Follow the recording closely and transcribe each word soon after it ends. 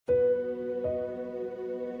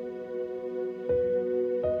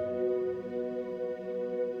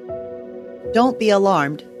Don't Be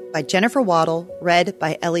Alarmed by Jennifer Waddle, read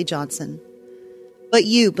by Ellie Johnson. But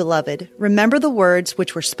you, beloved, remember the words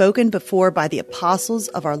which were spoken before by the apostles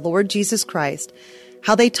of our Lord Jesus Christ,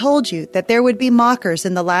 how they told you that there would be mockers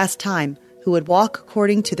in the last time who would walk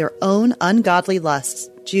according to their own ungodly lusts.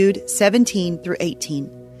 Jude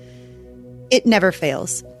 17-18. It never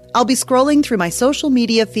fails. I'll be scrolling through my social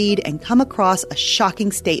media feed and come across a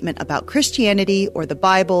shocking statement about Christianity or the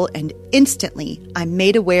Bible, and instantly I'm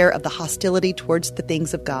made aware of the hostility towards the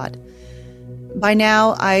things of God. By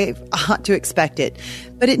now, I ought to expect it,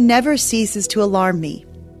 but it never ceases to alarm me.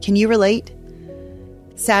 Can you relate?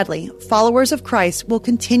 Sadly, followers of Christ will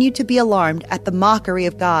continue to be alarmed at the mockery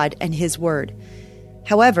of God and His Word.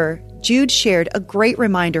 However, Jude shared a great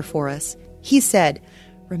reminder for us. He said,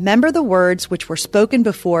 "Remember the words which were spoken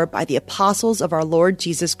before by the apostles of our Lord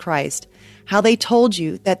Jesus Christ, how they told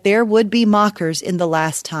you that there would be mockers in the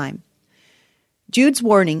last time." Jude's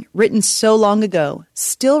warning, written so long ago,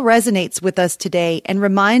 still resonates with us today and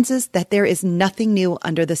reminds us that there is nothing new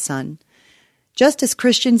under the sun. Just as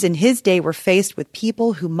Christians in his day were faced with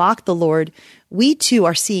people who mocked the Lord, we too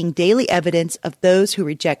are seeing daily evidence of those who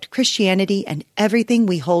reject Christianity and everything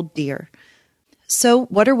we hold dear. So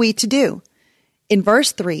what are we to do? In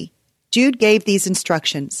verse 3, Jude gave these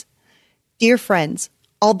instructions. "Dear friends,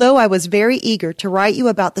 although I was very eager to write you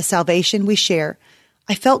about the salvation we share,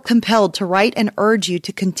 I felt compelled to write and urge you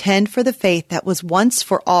to contend for the faith that was once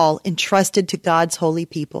for all entrusted to God's holy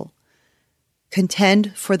people."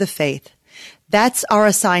 Contend for the faith. That's our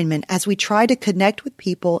assignment as we try to connect with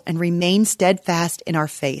people and remain steadfast in our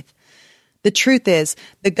faith. The truth is,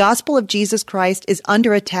 the gospel of Jesus Christ is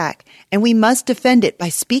under attack, and we must defend it by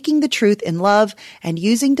speaking the truth in love and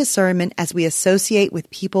using discernment as we associate with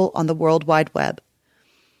people on the World Wide Web.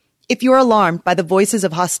 If you're alarmed by the voices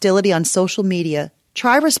of hostility on social media,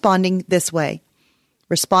 try responding this way.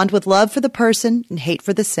 Respond with love for the person and hate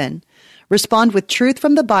for the sin. Respond with truth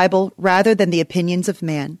from the Bible rather than the opinions of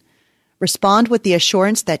man. Respond with the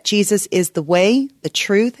assurance that Jesus is the way, the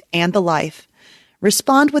truth, and the life.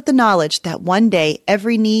 Respond with the knowledge that one day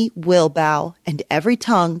every knee will bow and every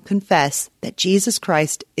tongue confess that Jesus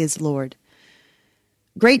Christ is Lord.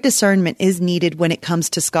 Great discernment is needed when it comes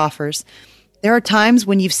to scoffers. There are times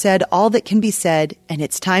when you've said all that can be said, and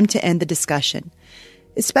it's time to end the discussion.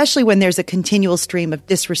 Especially when there's a continual stream of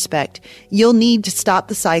disrespect, you'll need to stop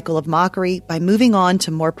the cycle of mockery by moving on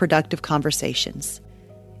to more productive conversations.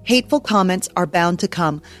 Hateful comments are bound to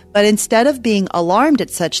come, but instead of being alarmed at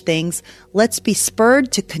such things, let's be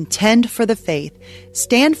spurred to contend for the faith.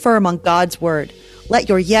 Stand firm on God's word. Let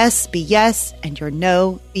your yes be yes and your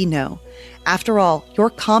no be no. After all, your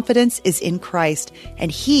confidence is in Christ,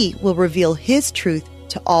 and He will reveal His truth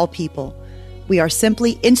to all people. We are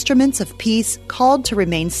simply instruments of peace, called to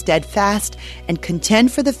remain steadfast and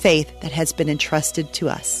contend for the faith that has been entrusted to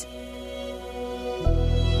us.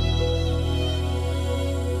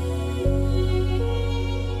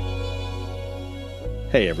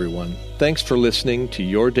 Hey everyone, thanks for listening to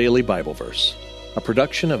Your Daily Bible Verse, a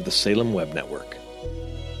production of the Salem Web Network.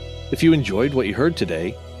 If you enjoyed what you heard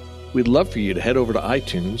today, we'd love for you to head over to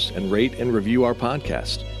iTunes and rate and review our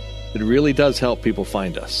podcast. It really does help people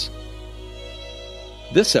find us.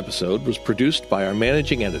 This episode was produced by our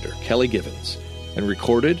managing editor, Kelly Givens, and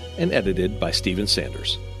recorded and edited by Stephen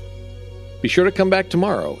Sanders. Be sure to come back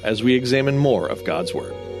tomorrow as we examine more of God's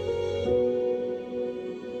Word.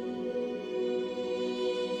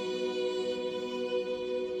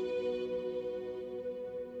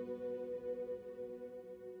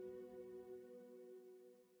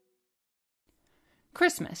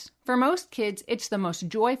 Christmas. For most kids, it's the most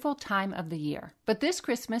joyful time of the year. But this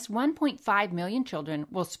Christmas, 1.5 million children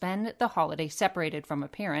will spend the holiday separated from a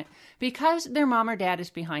parent because their mom or dad is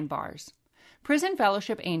behind bars. Prison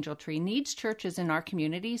Fellowship Angel Tree needs churches in our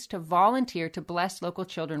communities to volunteer to bless local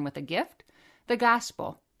children with a gift, the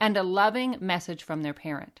gospel, and a loving message from their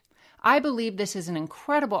parent. I believe this is an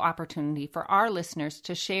incredible opportunity for our listeners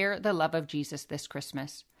to share the love of Jesus this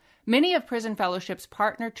Christmas. Many of Prison Fellowship's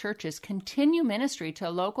partner churches continue ministry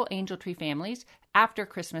to local Angel Tree families after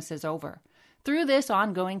Christmas is over. Through this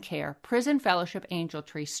ongoing care, Prison Fellowship Angel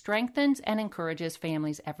Tree strengthens and encourages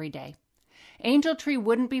families every day. Angel Tree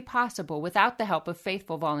wouldn't be possible without the help of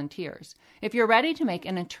faithful volunteers. If you're ready to make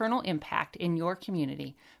an eternal impact in your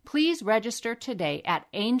community, please register today at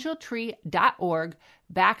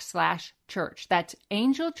angeltree.org/church. That's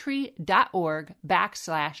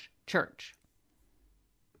angeltree.org/church.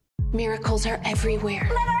 Miracles are everywhere.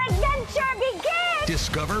 Let our adventure begin!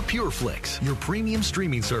 Discover PureFlix, your premium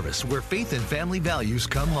streaming service where faith and family values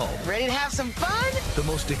come home. Ready to have some fun? The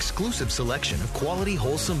most exclusive selection of quality,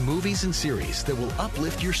 wholesome movies and series that will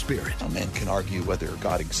uplift your spirit. A man can argue whether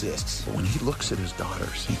God exists, but when he looks at his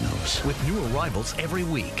daughters, he knows. With new arrivals every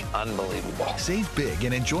week. Unbelievable. Save big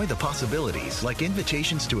and enjoy the possibilities, like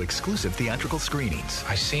invitations to exclusive theatrical screenings.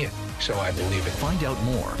 I see it, so I believe it. Find out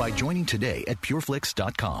more by joining today at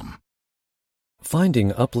pureflix.com.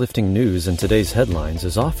 Finding uplifting news in today's headlines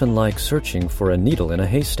is often like searching for a needle in a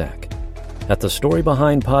haystack. At the Story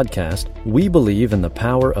Behind podcast, we believe in the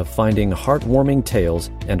power of finding heartwarming tales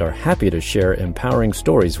and are happy to share empowering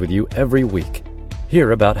stories with you every week.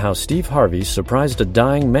 Hear about how Steve Harvey surprised a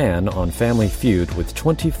dying man on Family Feud with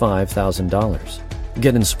 $25,000.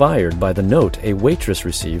 Get inspired by the note a waitress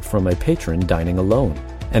received from a patron dining alone.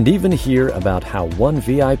 And even hear about how one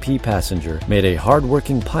VIP passenger made a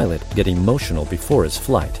hardworking pilot get emotional before his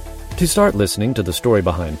flight. To start listening to the Story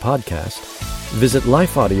Behind podcast, visit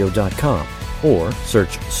lifeaudio.com or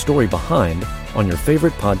search Story Behind on your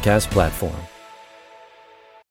favorite podcast platform.